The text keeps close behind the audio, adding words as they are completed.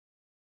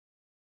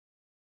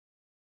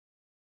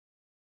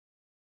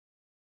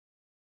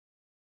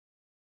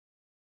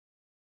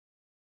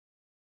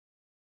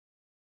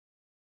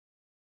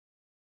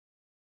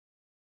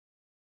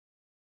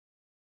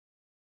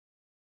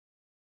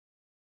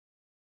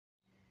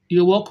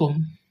You're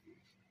welcome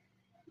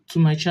to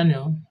my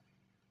channel,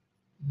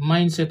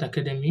 Mindset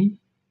Academy,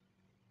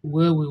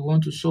 where we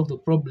want to solve the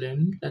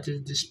problem that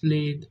is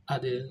displayed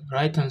at the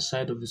right hand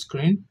side of the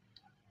screen.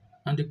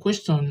 And the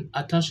question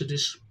attached to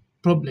this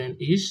problem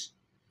is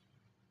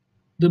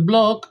the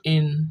block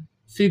in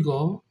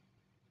figure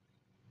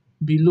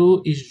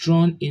below is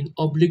drawn in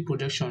oblique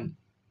projection.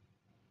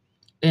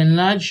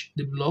 Enlarge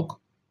the block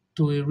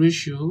to a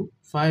ratio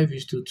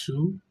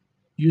 5:2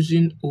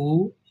 using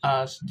O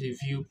as the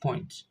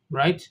viewpoint,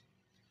 right?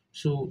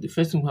 So the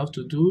first thing we have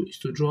to do is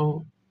to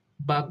draw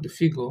back the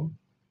figure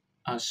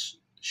as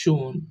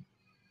shown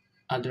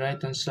at the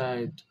right hand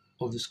side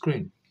of the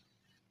screen.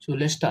 So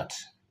let's start.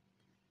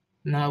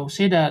 Now we'll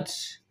say that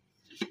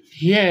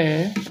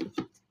here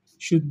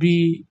should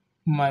be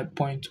my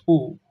point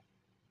O.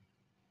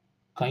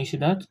 Can you see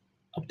that?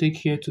 I'll take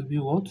here to be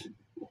what?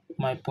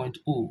 My point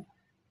O.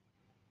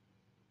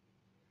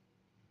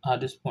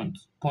 At this point.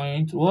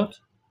 Point what?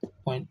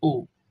 Point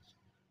O.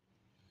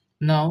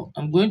 Now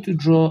I'm going to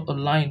draw a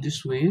line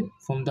this way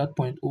from that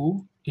point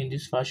O in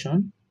this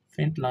fashion.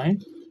 Faint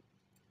line.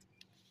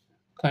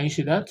 Can you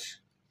see that?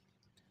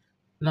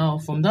 Now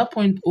from that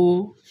point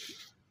O,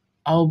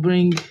 I'll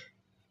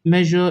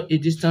measure a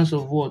distance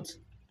of what?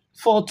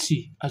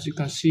 40, as you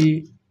can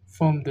see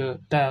from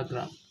the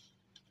diagram.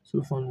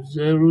 So from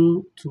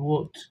 0 to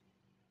what?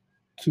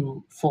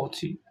 To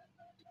 40.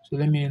 So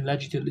let me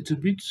enlarge it a little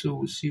bit so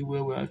we'll see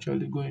where we're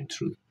actually going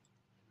through.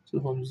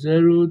 So from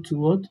 0 to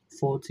what?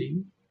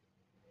 40.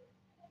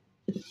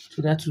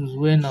 So that is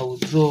when I will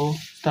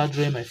start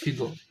drawing my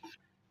figure.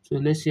 So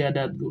let's see how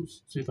that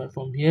goes. So if I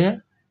from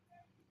here,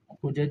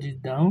 project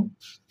it down,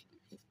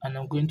 and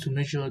I'm going to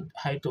measure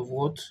height of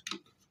what?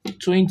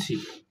 20.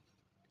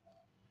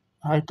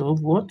 Height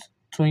of what?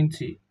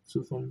 20.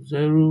 So from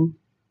 0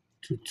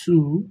 to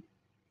 2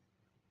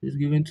 is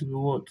given to be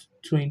what?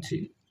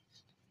 20.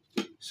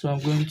 So I'm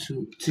going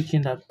to tick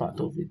in that part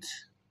of it.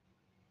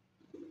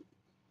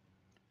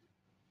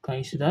 Can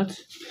you see that?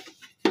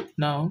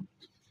 Now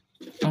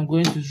I'm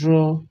going to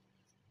draw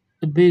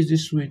a base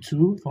this way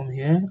too. From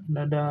here,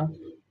 another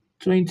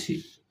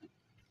 20.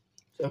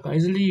 So I can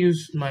easily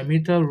use my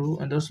meter rule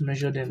and just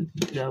measure them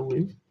that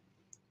way.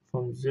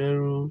 From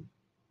 0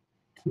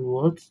 to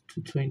what?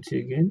 To 20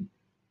 again.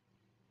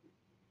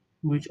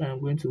 Which I'm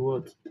going to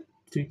what?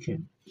 Take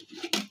in.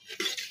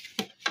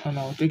 And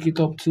I'll take it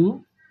up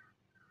to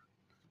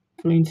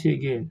 20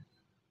 again.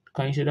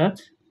 Can you see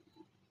that?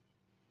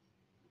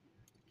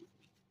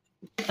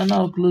 And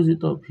I'll close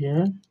it up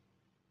here.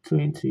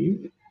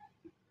 20.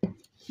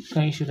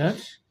 Can you see that?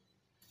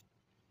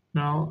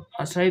 Now,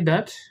 aside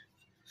that,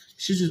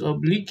 since it's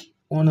oblique,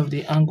 one of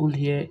the angle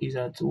here is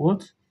at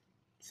what?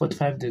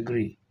 45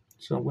 degrees.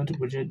 So I'm going to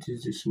project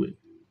this way.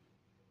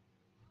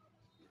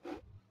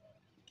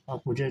 I'll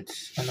project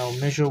and I'll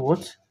measure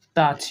what?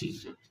 30.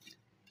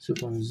 So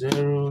from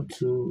 0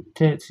 to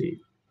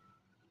 30.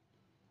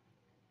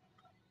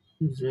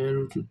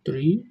 0 to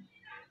 3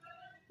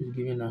 is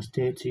giving us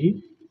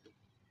 30,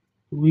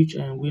 which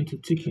I am going to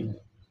tick in.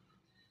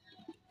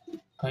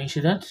 Can you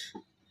see that?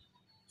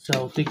 So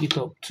I'll take it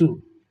up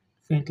to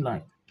faint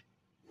line.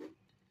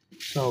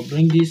 So I'll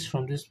bring this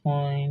from this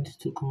point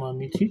to come and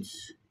meet it.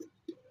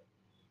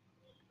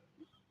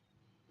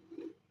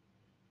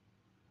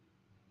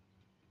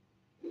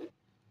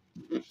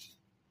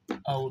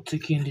 I will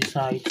take in this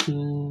side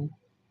too.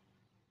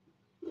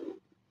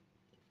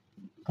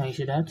 Can you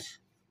see that?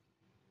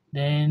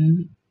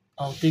 Then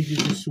I'll take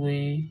this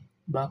way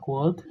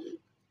backward,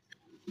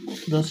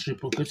 just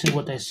replicating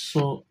what I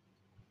saw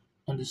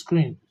on the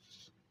screen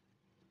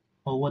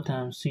or what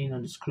I'm seeing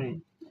on the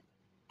screen.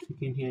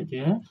 Taking here,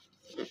 there,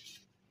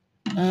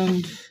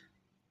 and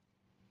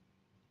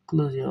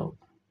close it up.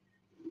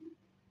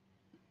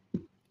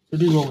 So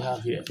this is what we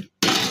have here,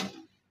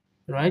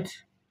 right?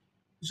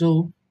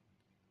 So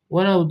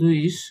what I'll do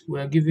is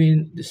we are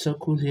giving the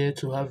circle here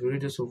to have a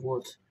radius of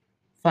what?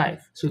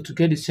 5. So to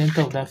get the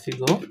center of that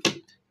figure,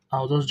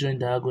 I'll just join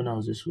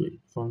diagonals this way.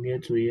 From here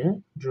to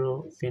here,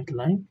 draw faint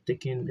line,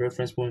 taking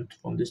reference point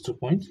from these 2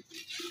 points.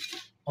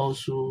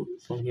 Also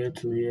from here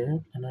to here,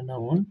 another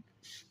one.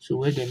 So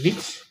where they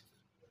meet,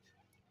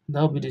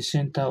 that will be the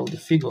center of the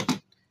figure.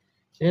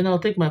 Then I'll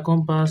take my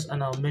compass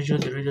and I'll measure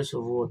the radius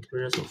of what?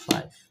 Radius of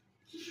 5.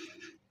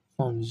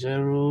 From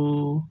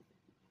 0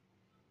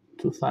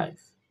 to 5.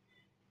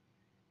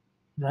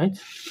 Right?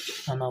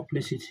 And I'll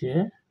place it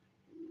here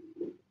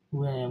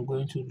where I am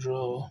going to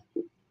draw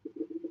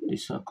the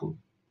circle.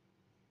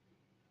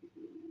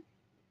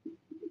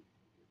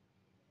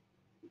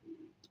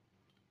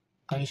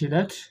 Can you see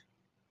that?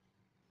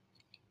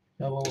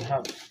 That's what we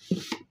have.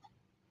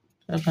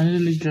 I can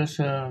easily just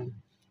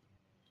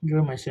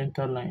draw my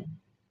center line.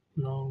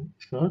 Long,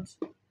 short,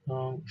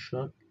 long,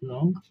 short,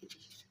 long.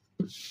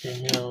 Then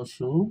here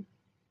also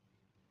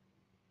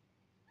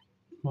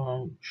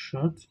long,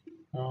 short,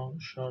 long,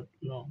 short,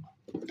 long.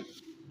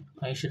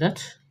 Can you see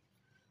that?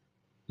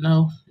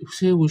 Now,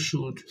 say we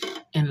should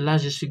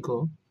enlarge this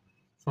figure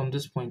from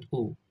this point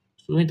O.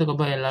 So when you talk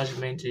about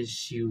enlargement,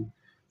 is you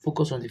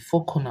focus on the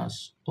 4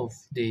 corners of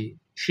the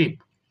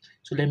shape.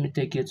 So let me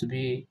take it to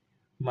be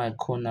my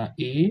corner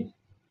A,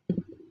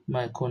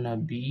 my corner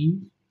B,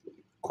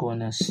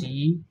 corner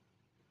C,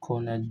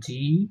 corner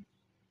D.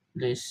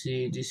 Let's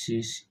say this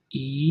is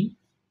E.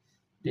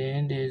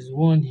 Then there's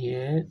one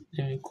here.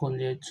 Let me call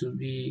it to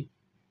be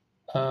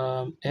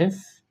F.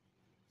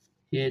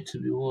 Here to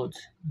be what?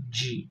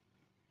 G.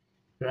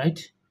 Right?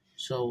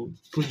 So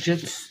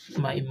project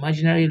my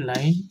imaginary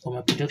line or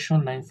my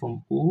projection line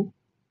from O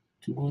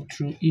to go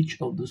through each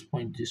of those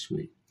points this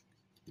way.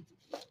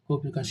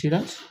 Hope you can see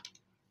that.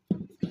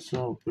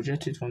 So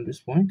project it from this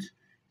point,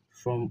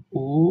 from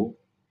O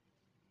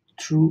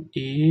through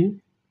A,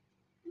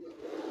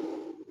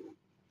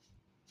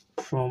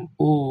 from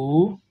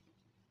O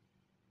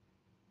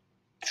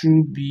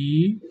through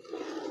B,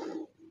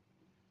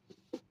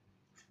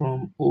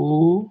 from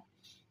O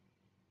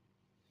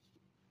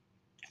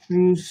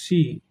through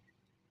C,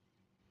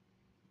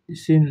 the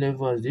same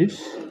level as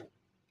this,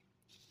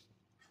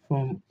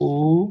 from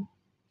O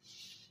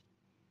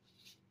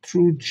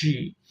through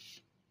G,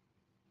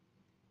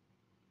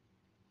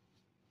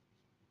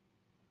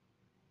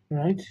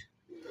 right?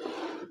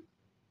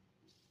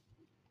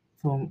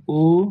 From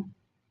O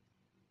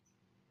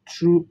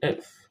through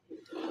F,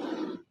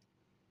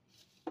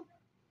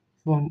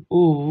 from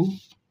O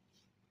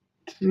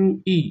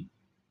through E.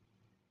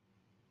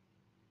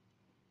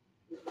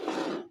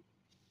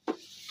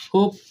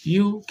 Hope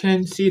you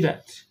can see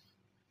that.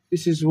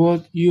 This is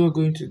what you are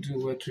going to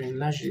do to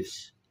enlarge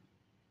this.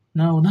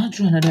 Now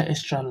draw another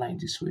extra line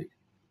this way,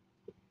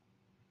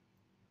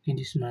 in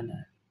this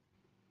manner,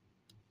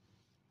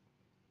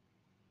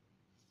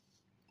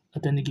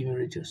 at any given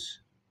radius,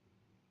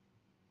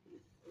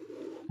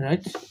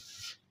 right?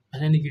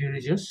 At any given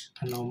radius,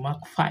 and I'll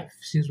mark 5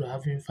 since we're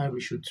having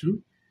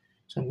 5:2.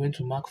 So I'm going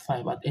to mark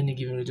 5 at any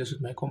given radius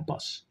with my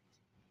compass.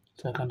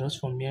 So I can just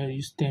from here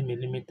use 10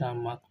 millimeter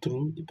and mark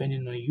through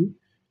depending on you.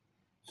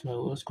 So I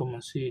will just come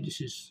and say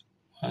this is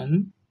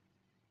 1,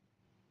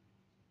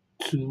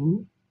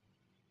 2,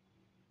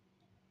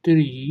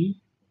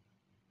 3,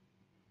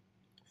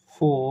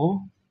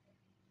 4,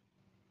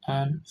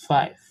 and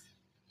 5.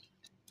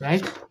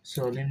 Right?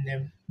 So lay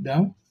them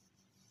down.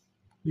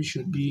 This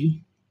should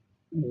be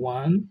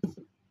 1,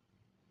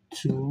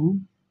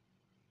 2,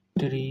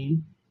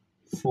 3,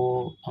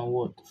 4, and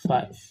what?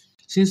 5.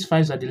 Since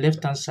 5 is at the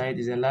left hand side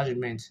is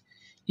enlargement.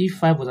 If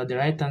 5 was at the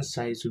right hand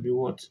side, it would be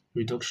what?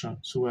 Reduction.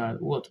 So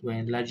we're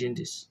enlarging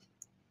this.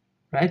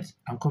 Right?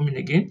 I'm coming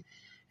again.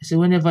 I say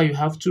whenever you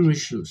have two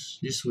ratios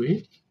this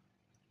way,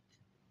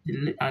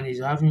 and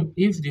is having,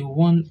 if the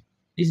one,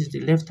 this is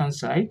the left hand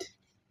side,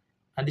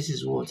 and this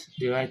is what?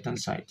 The right hand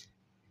side.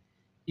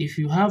 If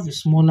you have a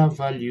smaller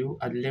value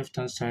at the left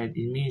hand side,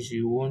 it means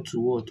you want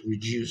to what?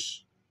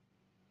 Reduce.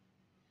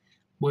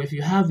 But if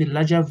you have a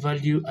larger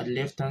value at the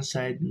left hand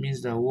side,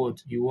 means that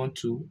what? You want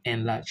to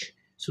enlarge.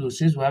 So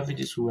since we have it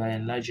this way, we are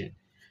enlarging.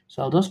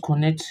 So I'll just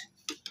connect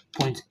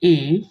point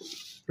A,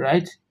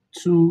 right,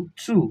 to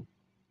 2.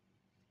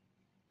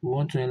 We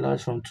want to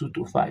enlarge from 2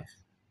 to 5.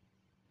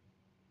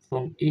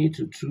 From A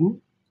to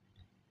 2.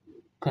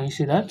 Can you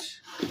see that?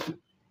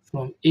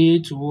 From A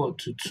to what?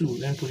 To 2.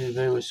 Let me put it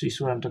very well so you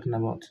see what I'm talking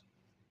about.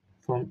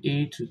 From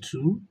A to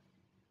 2.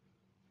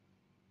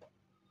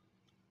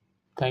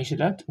 Can you see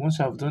that? Once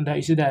I've done that,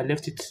 you see that I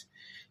left it.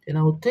 Then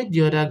I will take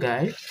the other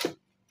guy,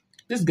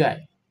 this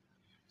guy,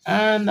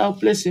 and I'll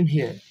place him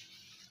here.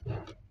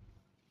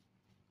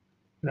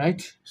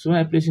 Right? So when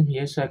I place him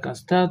here, so I can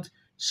start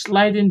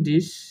sliding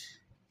this.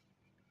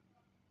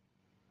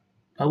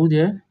 Are we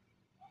there?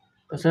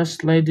 I start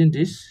sliding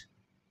this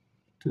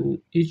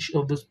to each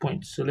of those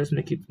points. So let's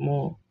make it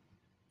more.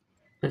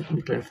 Let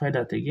me clarify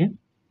that again.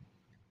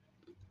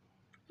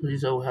 So this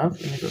is what we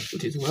have. Let me just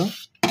put it well.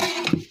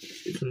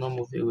 It will not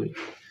move away.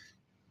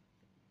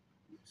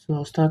 So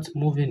I'll start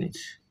moving it.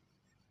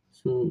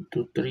 So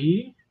to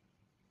 3,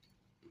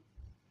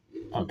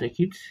 I'll take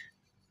it.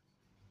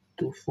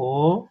 To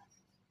 4,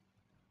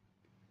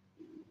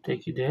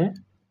 take it there.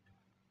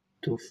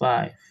 To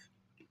 5,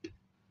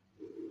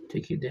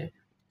 take it there.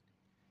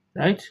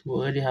 Right? We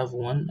already have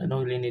 1. I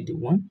don't really need the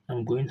 1.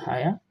 I'm going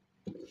higher.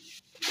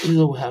 This is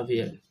what we have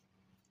here.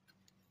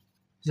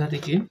 Is that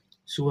okay?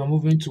 So we're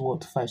moving to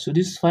what? 5. So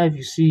this 5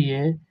 you see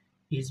here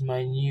is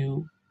my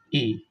new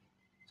A.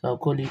 So I'll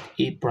call it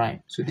A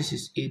prime. So this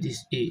is A,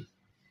 this A.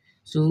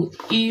 So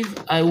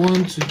if I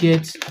want to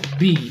get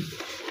B,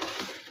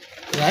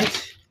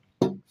 right?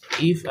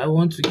 If I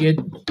want to get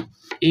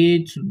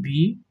A to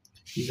B,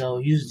 is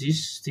I'll use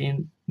this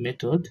same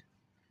method.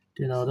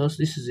 Then I'll just,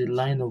 this is a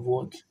line of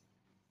what?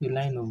 A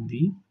line of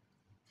B.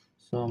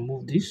 So I'll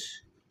move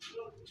this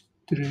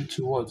straight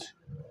to what?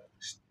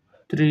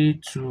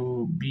 Straight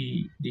to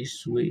B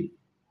this way.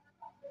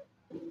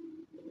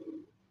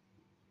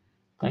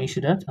 Can you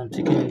see that? I'm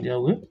taking it that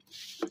way.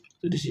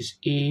 So this is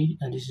A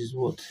and this is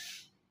what?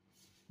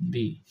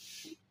 B.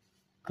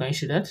 Can you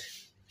see that?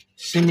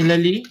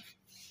 Similarly,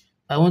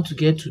 I want to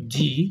get to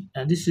D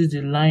and this is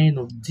the line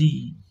of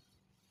D.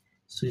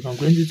 So if I'm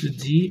going to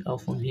D, I'll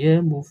from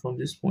here move from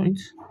this point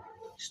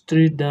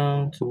straight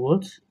down to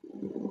what?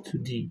 To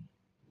D.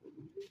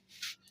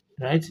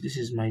 right? This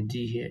is my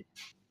D here.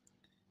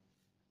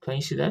 Can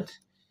you see that?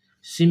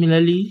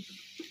 Similarly,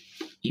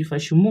 if I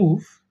should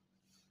move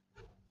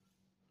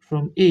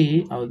from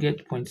A, I'll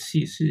get point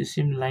C. See the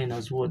same line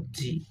as what?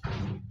 D.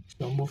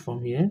 So I'll move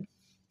from here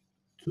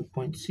to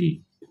point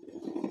C.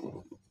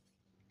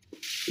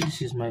 So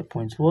this is my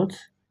point what?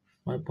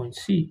 My point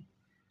C.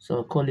 So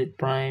I'll call it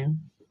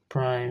prime,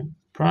 prime,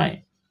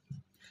 prime.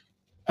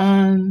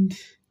 And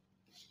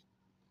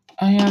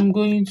I am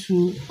going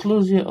to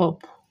close here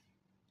up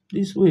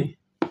this way.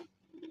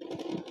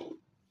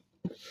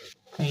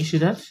 Can you see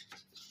that?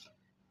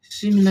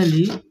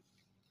 Similarly,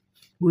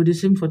 with the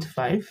same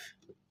 45,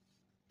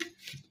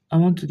 I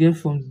want to get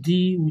from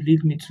D will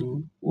lead me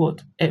to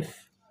what?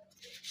 F.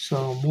 So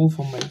I'll move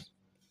from my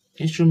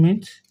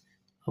instrument,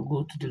 I'll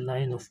go to the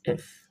line of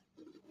F.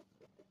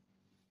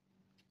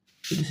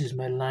 So this is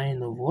my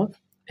line of what?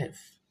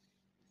 F.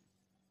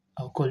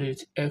 I'll call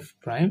it F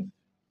prime.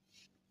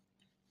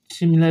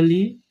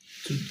 Similarly,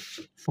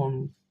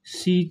 from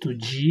C to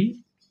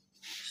G,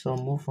 so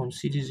I'll move from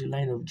C, this is the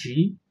line of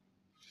G,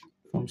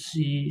 from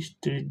C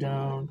straight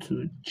down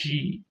to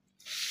G.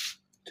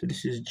 So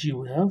this is G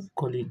we have,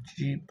 call it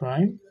G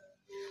prime.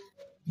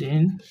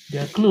 Then they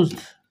are closed.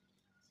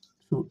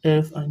 So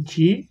F and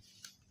G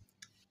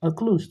are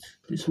closed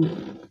this way.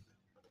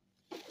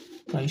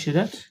 Can you see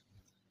that?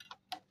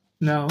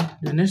 Now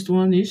the next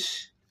one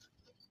is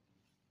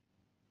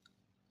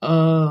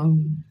the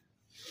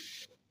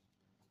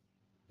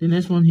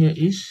next one here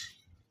is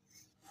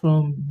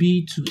from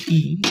B to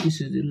E.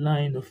 This is the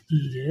line of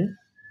E here.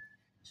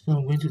 So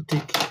I'm going to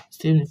take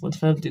step in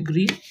 45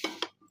 degree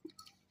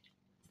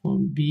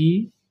from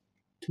B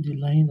to the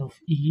line of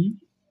E.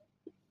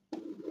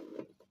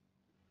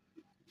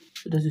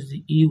 So that is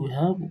the E we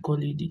have. We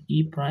call it the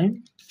E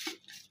prime.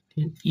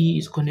 Then E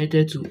is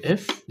connected to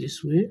F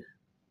this way.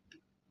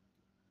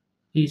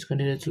 E is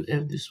connected to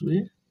F this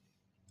way.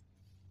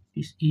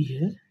 Is E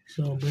here.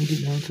 So I'll bring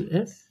it down to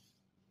F.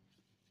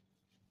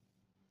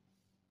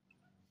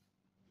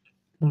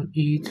 From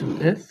E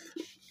to F.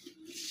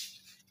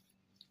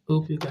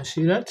 Hope you can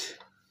see that.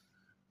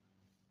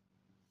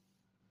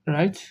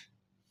 Right.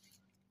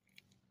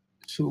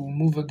 So we'll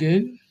move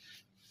again.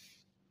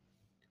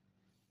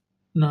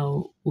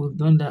 Now we've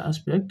done that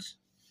aspect.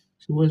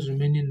 So what's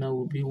remaining now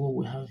will be what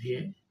we have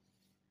here.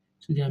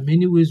 So there are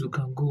many ways we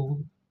can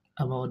go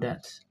about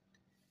that.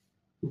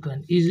 We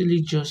can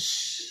easily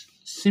just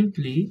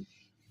simply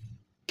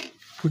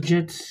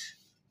project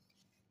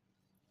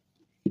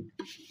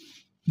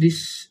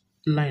this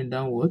line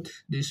downward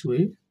this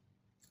way.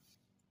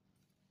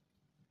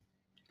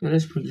 So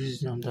let's project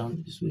this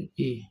down this way.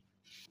 A.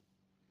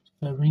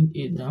 So I bring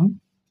A down,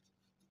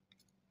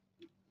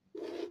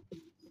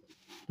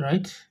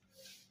 right?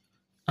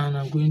 And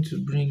I'm going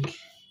to bring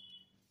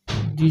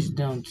this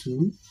down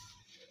too.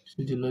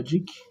 So the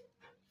logic,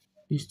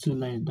 these two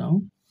lines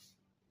down,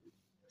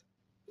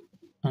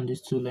 and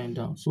these two lines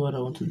down. So what I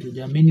want to do,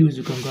 there are many ways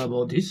you can go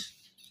about this.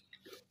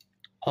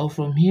 I'll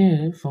from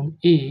here, from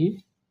A,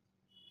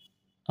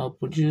 I'll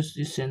produce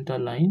this center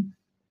line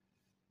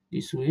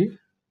this way,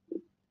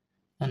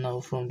 and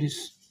now from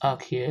this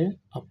arc here,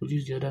 I'll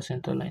produce the other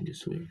center line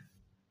this way.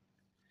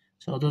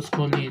 So I'll just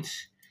call it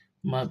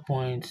my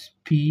points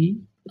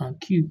P and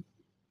Q.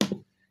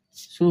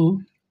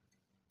 So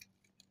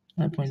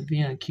my point P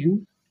and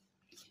Q.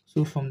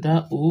 So from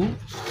that O,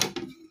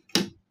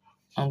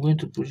 I'm going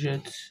to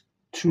project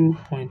through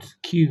point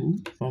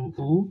Q from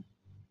O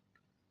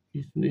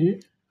this way,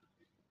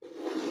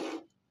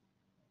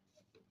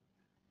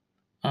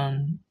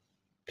 and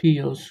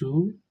P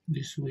also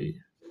this way.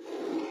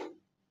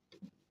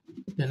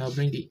 Then I'll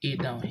bring the A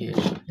down here.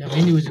 There are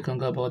many ways you can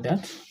go about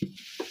that.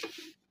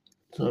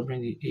 So I'll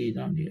bring the A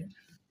down here.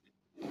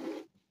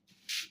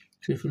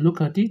 So if you look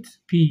at it,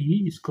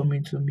 P is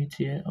coming to meet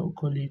here. I'll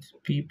call it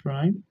P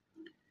prime.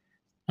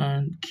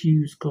 And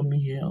Q is coming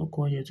here. I'll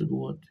call here to be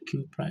what?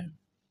 Q prime.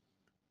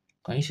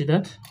 Can you see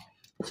that?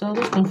 So I'll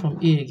just come from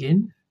A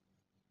again,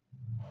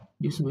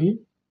 this way.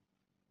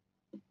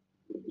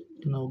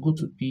 Then I'll go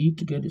to P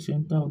to get the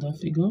center of that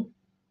figure.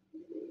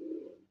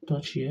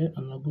 Touch here,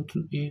 and I'll go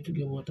to A to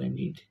get what I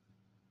need.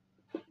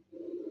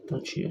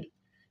 Touch here.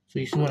 So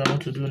you see what I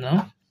want to do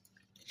now?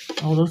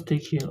 I'll just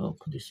take here up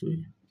this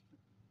way.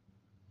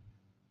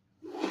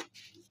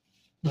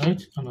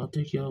 Right? And I'll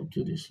take here up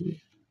to this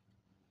way.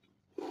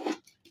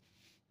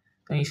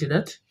 Can you see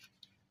that?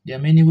 There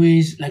are many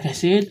ways, like I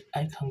said,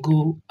 I can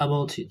go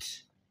about it.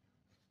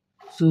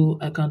 So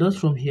I can just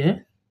from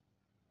here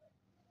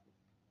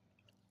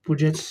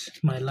project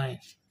my line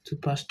to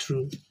pass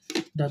through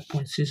that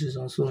point, since it's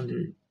also on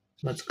the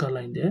vertical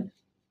line there.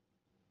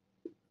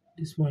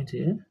 This point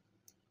here.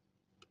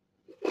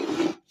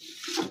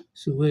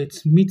 So where it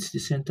meets the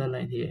center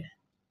line here.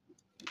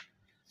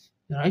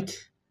 Right?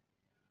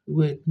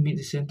 Where it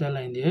meets the center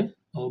line there,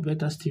 or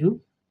better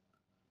still,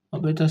 I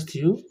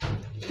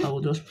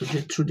will just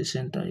project through the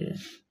center here.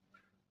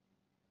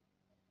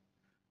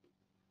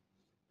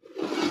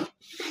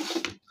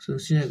 So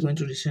since I'm going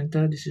to the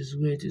center, this is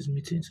where it is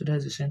meeting. So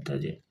that's the center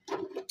there.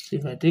 So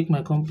if I take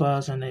my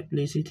compass and I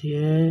place it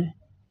here,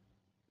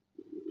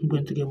 I'm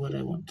going to get what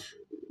I want,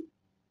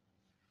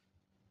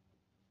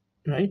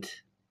 right?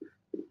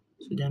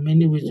 So there are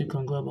many ways you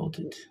can go about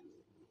it.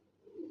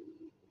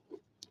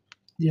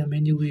 There are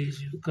many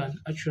ways you can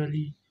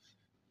actually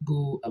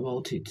go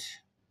about it.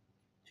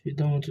 If you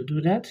don't want to do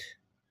that,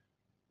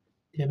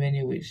 there are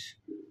many ways.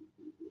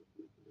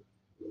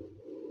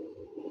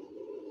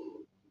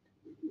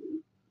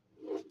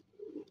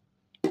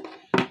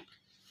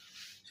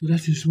 So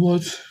that is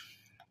what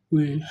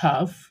we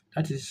have.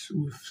 That is,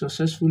 we've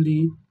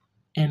successfully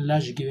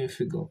enlarged a given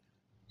figure.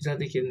 Is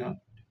that okay now?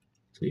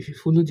 So if you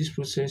follow this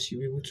process,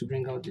 you'll be able to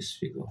bring out this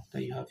figure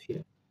that you have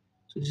here.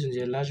 So this is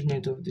the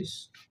enlargement of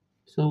this.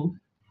 So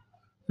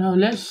now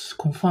let's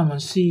confirm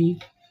and see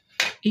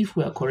if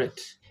we are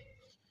correct.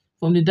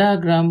 From the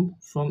diagram,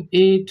 from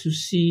A to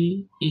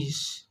C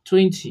is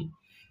 20.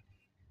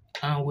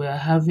 And we are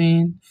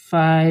having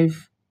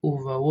 5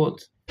 over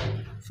what?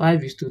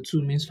 5 is to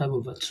 2 means 5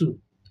 over 2.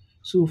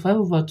 So 5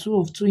 over 2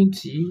 of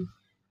 20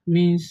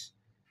 means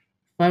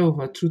 5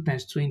 over 2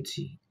 times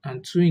 20.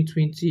 And 2 in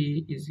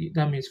 20 is,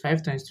 that means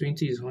 5 times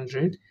 20 is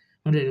 100.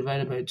 100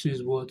 divided by 2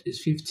 is what?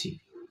 Is 50.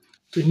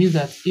 So it means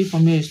that if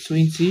from here is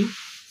 20,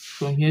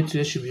 from here to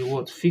here should be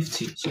what?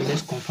 50. So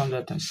let's confirm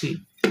that and see.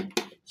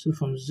 So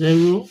from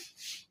 0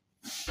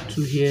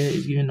 to here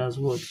is given as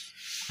what?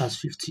 As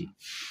 50.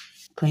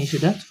 Can you see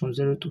that? From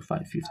 0 to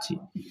 550.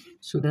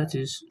 So that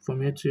is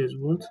from here to here is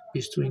what?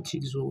 Is 20.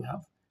 This is what we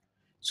have.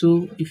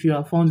 So if you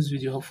have found this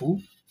video helpful,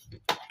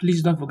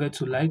 please don't forget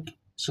to like,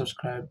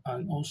 subscribe,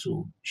 and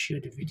also share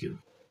the video.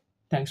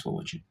 Thanks for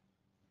watching.